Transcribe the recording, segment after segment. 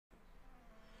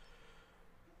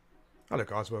Hello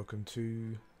guys, welcome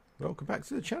back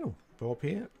to the channel. Bob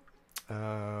here.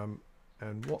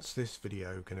 And what's this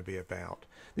video going to be about?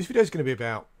 This video is going to be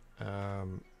about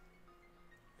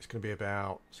it's going to be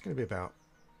about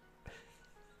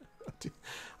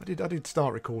I did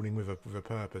start recording with a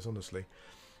purpose, honestly.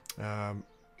 I'm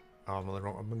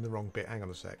on the wrong bit. Hang on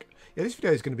a sec. Yeah, this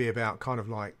video is going to be about kind of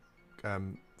like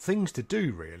things to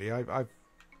do, really. I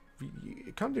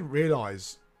kind of didn't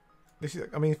realise this is.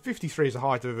 I mean, 53 is the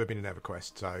highest I've ever been in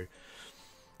Everquest, so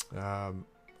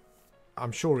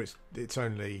I'm sure it's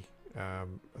only a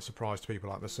surprise to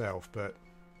people like myself. But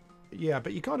yeah,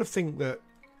 but you kind of think that.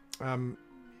 I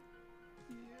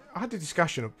had a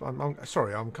discussion.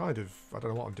 Sorry, I don't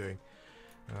know what I'm doing.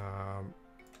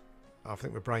 I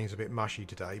think my brain's a bit mushy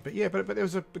today. But yeah, but there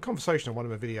was a conversation on one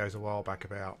of my videos a while back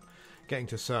about getting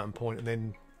to a certain point and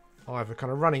then either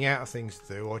kind of running out of things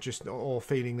to do or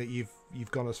feeling that you've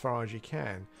gone as far as you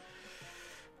can.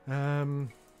 And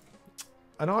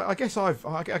I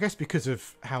guess because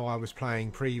of how I was playing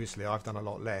previously, I've done a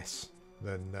lot less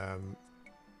than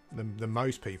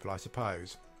most people, I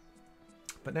suppose.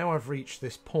 But now I've reached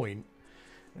this point.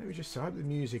 Let me just. I hope the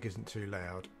music isn't too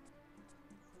loud.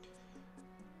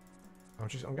 I'm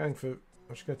just going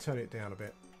to turn it down a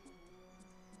bit.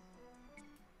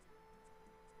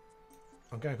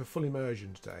 I'm going for full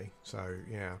immersion today, so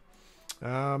yeah.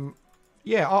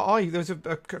 Yeah, there was a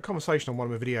conversation on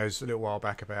one of my videos a little while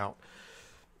back about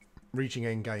reaching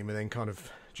endgame and then kind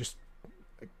of just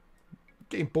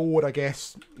getting bored, I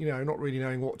guess. You know, not really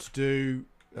knowing what to do.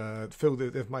 Feel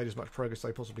that they've made as much progress as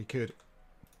they possibly could,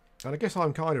 and I guess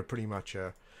I'm kind of pretty much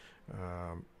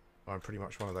I'm pretty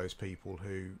much one of those people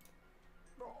who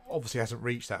obviously hasn't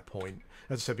reached that point.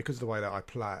 As I said, because of the way that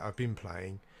I've been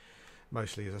playing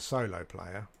mostly as a solo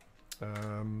player.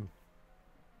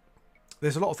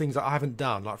 There's a lot of things that I haven't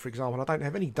done. Like, for example, I don't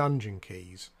have any dungeon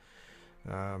keys.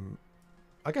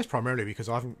 I guess primarily because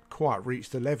I haven't quite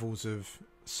reached the levels of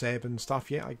Seb and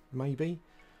stuff yet. Maybe.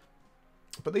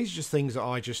 But these are just things that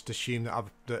I just assume that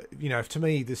you know, to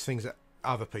me, there's things that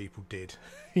other people did.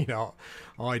 You know,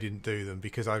 I didn't do them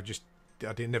because I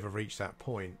never reached that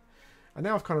point. And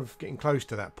now I've kind of getting close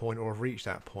to that point, or I've reached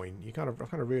that point. I kind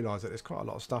of realise that there's quite a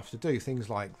lot of stuff to do. Things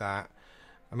like that.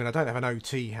 I mean, I don't have an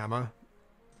OT hammer.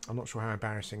 I'm not sure how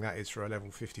embarrassing that is for a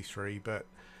level 53, but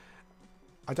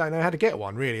I don't know how to get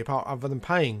one really, other than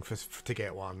paying to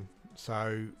get one.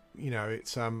 So you know,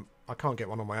 it's I can't get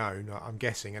one on my own, I'm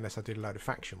guessing, unless I did a load of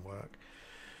faction work.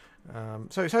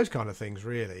 So it's those kind of things,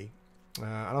 really. And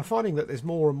I'm finding that there's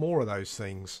more and more of those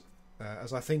things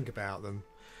as I think about them.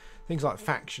 Things like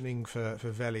factioning for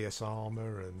Velius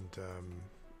armour, and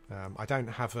I don't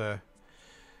have a...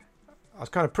 I was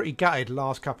kind of pretty gutted the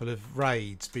last couple of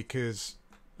raids because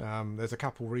there's a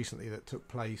couple recently that took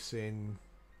place in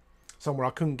somewhere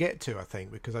I couldn't get to, I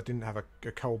think, because I didn't have a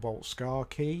Cobalt Scar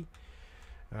key.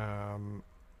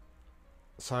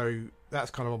 So that's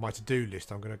kind of on my to-do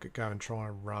list. I'm going to go and try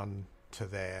and run to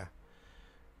there.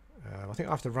 I think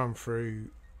I have to run through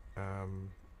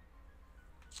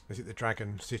is it the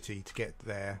Dragon City to get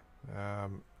there.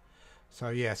 So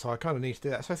yeah, so I kind of need to do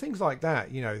that. So things like that,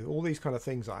 you know, all these kind of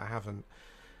things that I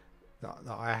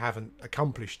haven't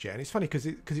accomplished yet. And it's funny because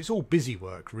it's all busy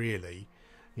work, really.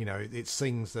 You know, it's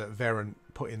things that Verant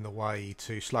put in the way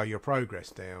to slow your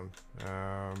progress down.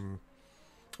 And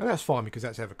that's fine because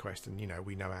that's EverQuest, and you know,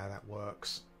 we know how that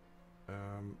works.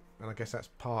 And I guess that's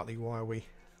partly why we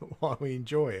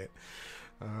enjoy it.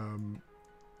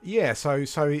 Yeah, so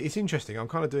it's interesting. I'm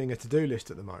kind of doing a to-do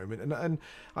list at the moment, and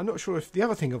I'm not sure if the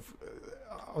other thing I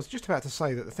was just about to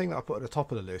say that the thing that I put at the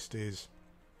top of the list is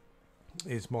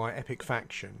my epic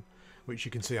faction, which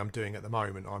you can see I'm doing at the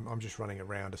moment. I'm just running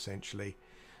around essentially.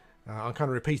 I'm kind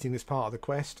of repeating this part of the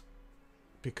quest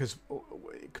because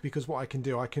what I can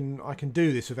do, I can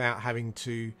do this without having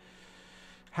to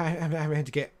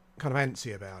get kind of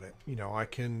antsy about it. You know, I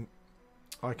can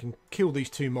kill these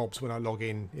two mobs when I log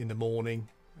in the morning.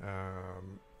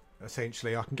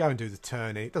 Essentially, I can go and do the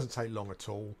turn-in. It doesn't take long at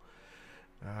all.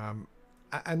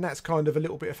 And that's kind of a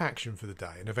little bit of faction for the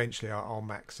day. And eventually I'll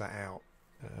max that out.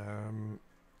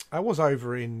 I was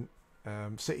over in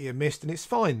City of Mist, and it's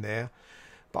fine there.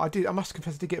 But I must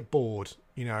confess, I did get bored.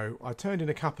 You know, I turned in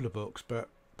a couple of books, but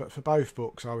for both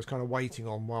books, I was kind of waiting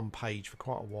on one page for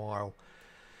quite a while.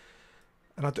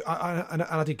 And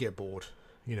I did get bored,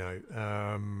 you know.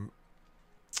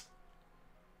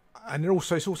 And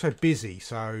it's also busy,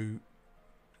 so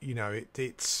you know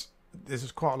there's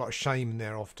quite a lot of shame in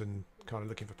there, often kind of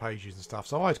looking for pages and stuff.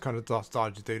 So I kind of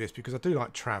started to do this because I do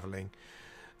like travelling,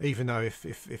 even though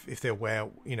if they're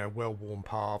well-worn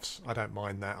paths, I don't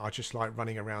mind that. I just like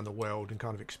running around the world and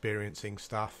kind of experiencing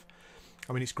stuff.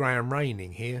 I mean, it's grey and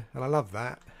raining here, and I love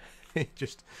that. It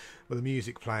just, with the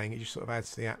music playing, it just sort of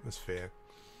adds to the atmosphere.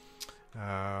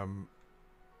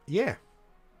 Yeah,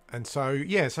 and so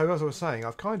as I was saying,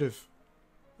 I've kind of,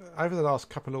 over the last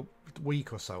couple of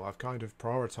week or so, I've kind of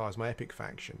prioritised my epic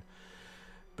faction.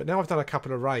 But now I've done a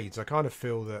couple of raids, I kind of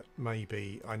feel that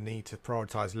maybe I need to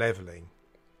prioritise levelling.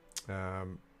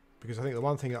 Because I think the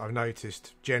one thing that I've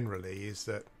noticed generally is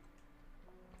that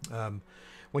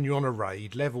when you're on a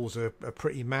raid, levels are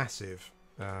pretty massive.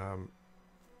 I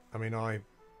mean, I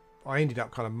ended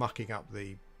up kind of mucking up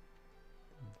the...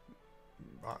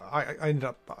 I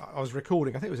was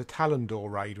recording, I think it was a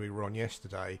Talendor raid we were on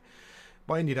yesterday,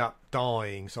 but I ended up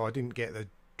dying, so I didn't get the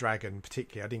dragon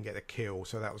particularly, I didn't get the kill,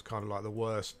 so that was kind of like the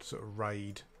worst sort of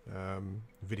raid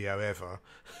video ever.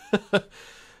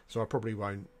 So I probably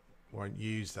won't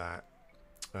use that.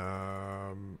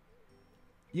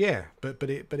 Yeah, but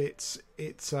it's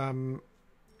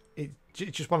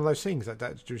just one of those things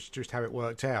that's just how it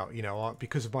worked out, you know.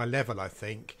 Because of my level, I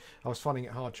think I was finding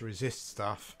it hard to resist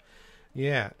stuff.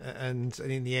 Yeah, and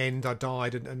in the end, I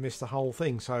died and missed the whole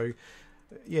thing. So,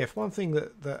 yeah, one thing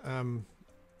that the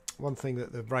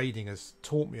raiding has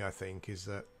taught me, I think, is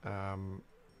that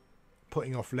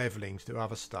putting off leveling to do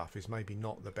other stuff is maybe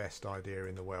not the best idea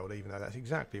in the world, even though that's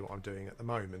exactly what I'm doing at the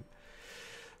moment.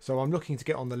 So I'm looking to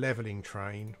get on the leveling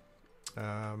train.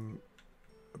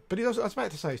 But I was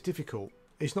about to say it's difficult.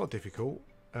 It's not difficult.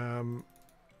 I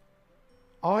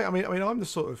mean, I'm the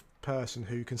sort of person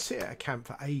who can sit at a camp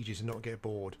for ages and not get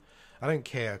bored. I don't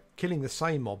care. Killing the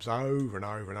same mobs over and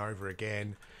over and over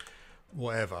again,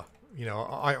 whatever. You know,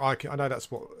 I know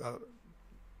that's what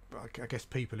I guess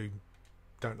people who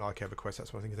don't like EverQuest,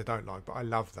 that's one thing they don't like. But I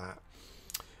love that.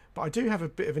 But I do have a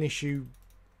bit of an issue.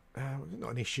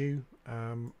 Not an issue,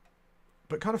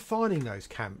 but kind of finding those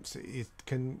camps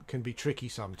can be tricky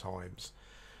sometimes.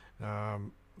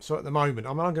 So at the moment,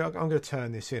 I'm going to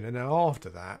turn this in, and then after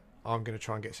that, I'm going to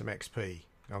try and get some XP.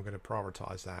 I'm going to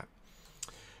prioritise that.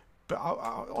 But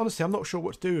honestly, I'm not sure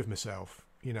what to do with myself.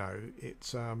 You know,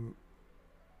 it's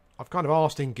I've kind of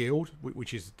asked in guild,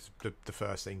 which is the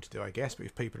first thing to do, I guess. But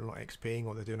if people are not XPing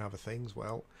or they're doing other things,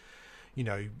 well, you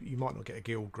know, you might not get a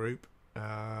guild group.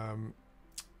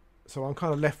 So I'm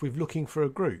kind of left with looking for a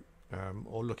group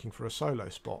or looking for a solo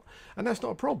spot, and that's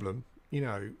not a problem, you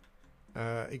know.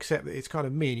 Except that it's kind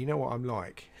of me, and you know what I'm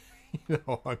like. You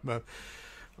know,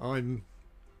 I'm.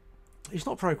 It's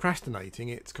not procrastinating.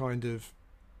 It's kind of.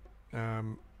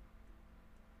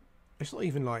 It's not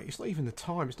even the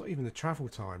time. It's not even the travel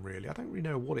time. Really, I don't really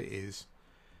know what it is.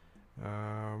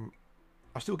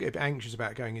 I still get a bit anxious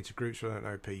about going into groups where I don't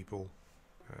know people,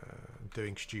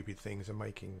 doing stupid things and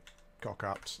making cock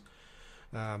ups.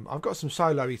 I've got some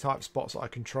solo-y type spots that I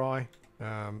can try.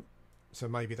 So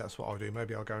maybe that's what I'll do.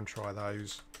 Maybe I'll go and try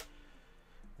those.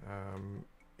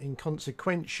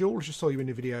 Inconsequential. Just saw you in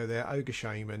the video there. Ogre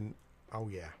Shaman. Oh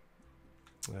yeah.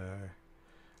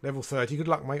 Level 30. Good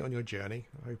luck, mate, on your journey.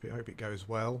 I hope it goes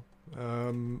well.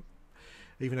 Even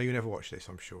though you never watch this,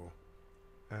 I'm sure.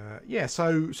 Yeah.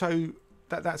 So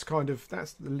that's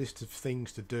the list of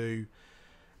things to do.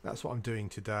 That's what I'm doing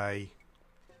today.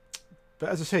 But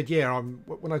as I said, yeah,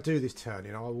 when I do this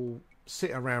turn-in, I will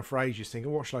sit around for ages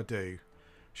thinking, what shall I do?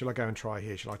 Shall I go and try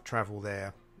here? Shall I travel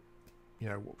there? You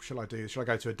know, what shall I do? Shall I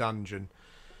go to a dungeon?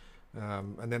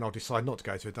 And then I'll decide not to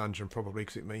go to a dungeon, probably,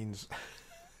 because it means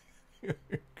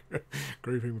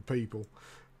grouping with people.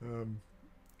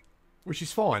 Which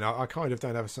is fine. I kind of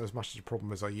don't have as much of a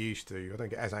problem as I used to. I don't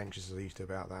get as anxious as I used to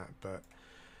about that, but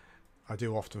I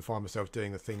do often find myself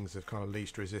doing the things of kind of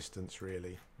least resistance,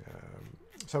 really.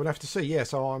 So we'll have to see. Yeah,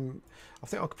 so I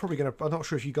think I'm probably going to... I'm not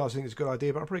sure if you guys think it's a good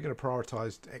idea, but I'm probably going to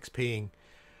prioritise XPing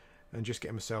and just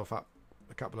getting myself up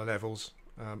a couple of levels.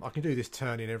 I can do this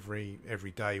turn-in every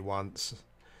day once.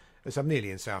 As I'm nearly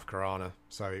in South Carolina,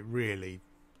 so it really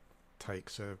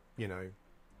takes a... You know,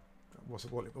 what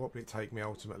will it take me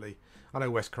ultimately? I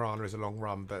know West Carolina is a long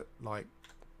run, but like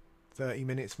 30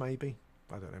 minutes maybe?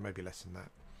 I don't know, maybe less than that.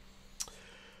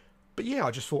 But yeah,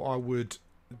 I just thought I would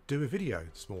do a video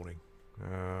this morning.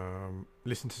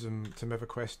 Listen to some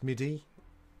EverQuest MIDI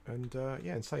and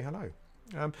yeah, and say hello.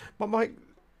 But my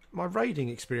raiding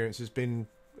experience has been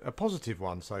a positive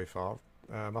one so far.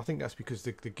 I think that's because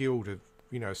the guild are,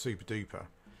 you know, super duper.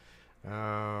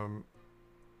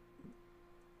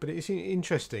 But it's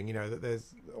interesting, you know, that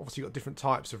there's obviously got different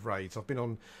types of raids. I've been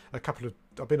on a couple of.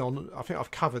 I think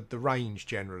I've covered the range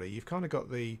generally. You've kind of got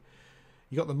the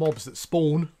mobs that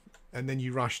spawn and then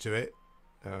you rush to it.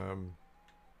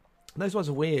 Those ones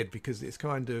are weird because it's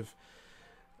kind of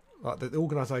like the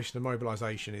organisation and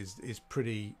mobilisation is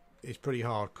pretty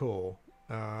hardcore.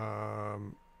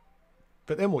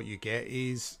 But then what you get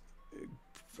is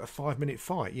a 5-minute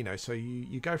fight, you know. So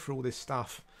you go through all this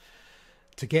stuff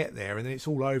to get there, and then it's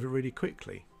all over really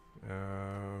quickly.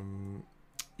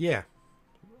 Yeah,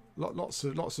 lots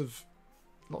of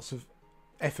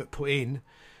effort put in,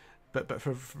 but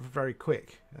for very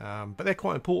quick. But they're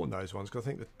quite important, those ones, because I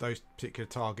think that those particular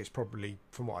targets probably,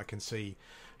 from what I can see,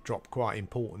 drop quite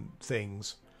important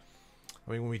things.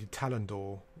 I mean, when we did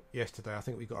Talendor yesterday, I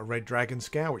think we got a red dragon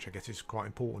scale, which I guess is quite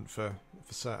important for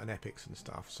certain epics and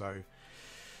stuff. So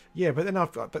yeah, but then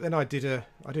I did a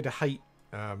hate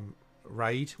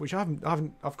raid, which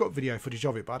I've got video footage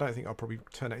of it, but I don't think I'll probably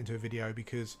turn it into a video,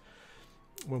 because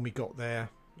when we got there,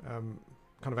 kind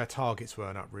of our targets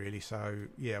weren't up really. So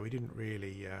yeah, we didn't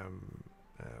really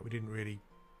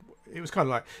it was kind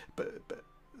of like, but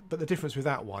the difference with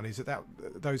that one is that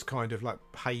those kind of like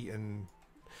hate and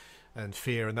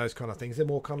fear and those kind of things, they're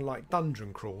more kind of like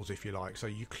dungeon crawls, if you like. So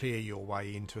you clear your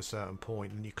way into a certain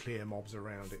point and you clear mobs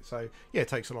around it. So yeah, it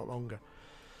takes a lot longer.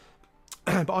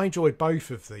 But I enjoyed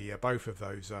both of those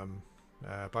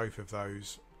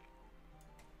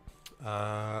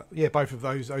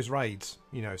raids,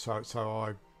 you know.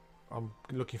 So I'm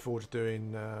looking forward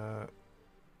to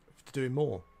doing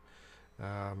more.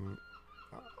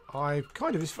 I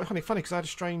kind of, it's funny because I had a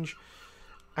strange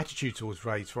attitude towards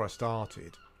raids before I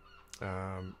started,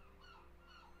 and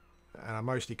I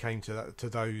mostly came to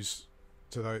those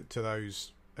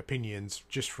opinions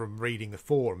just from reading the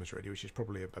forums, really, which is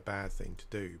probably a bad thing to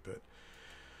do. But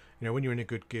you know, when you're in a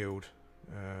good guild,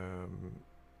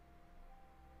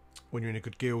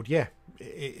 yeah,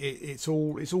 it's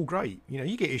all great. You know,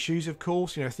 you get issues, of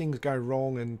course. You know, things go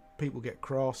wrong and people get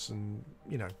cross, and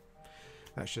you know,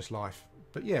 that's just life.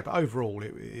 But yeah, but overall,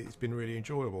 it's been really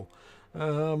enjoyable.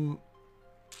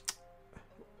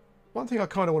 One thing I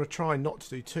kind of want to try not to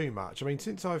do too much. I mean,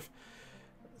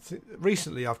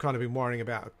 recently I've kind of been worrying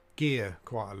about gear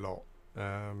quite a lot,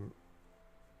 and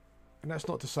that's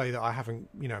not to say that I haven't,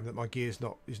 you know, that my gear is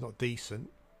not decent.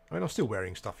 I mean, I'm still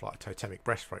wearing stuff like a totemic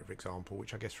breastplate, for example,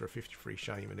 which I guess for a 53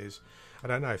 shaman is, I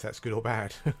don't know if that's good or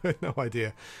bad. No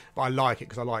idea, but I like it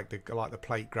because I like the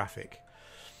plate graphic.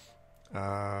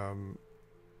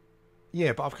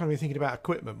 Yeah, but I've kind of been thinking about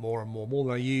equipment more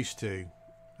than I used to.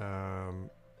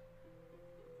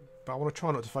 But I want to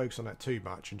try not to focus on that too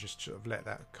much and just sort of let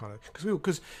that kind of,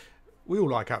 because we all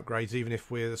like upgrades, even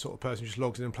if we're the sort of person who just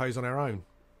logs in and plays on our own.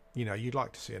 You know, you'd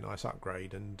like to see a nice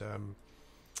upgrade, and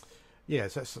yeah,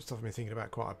 so that's stuff I've been thinking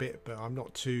about quite a bit. But I'm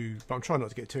trying not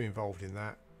to get too involved in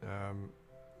that.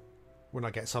 When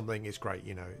I get something, it's great.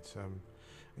 You know,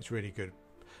 it's really good.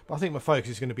 But I think my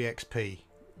focus is going to be XP.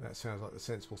 That sounds like the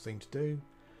sensible thing to do.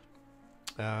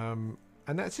 And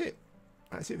that's it.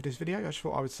 That's it for this video. I just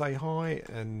thought I would say hi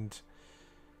and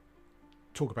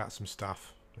talk about some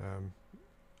stuff,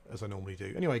 as I normally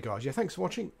do. Anyway, guys, yeah, thanks for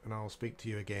watching, and I'll speak to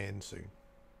you again soon.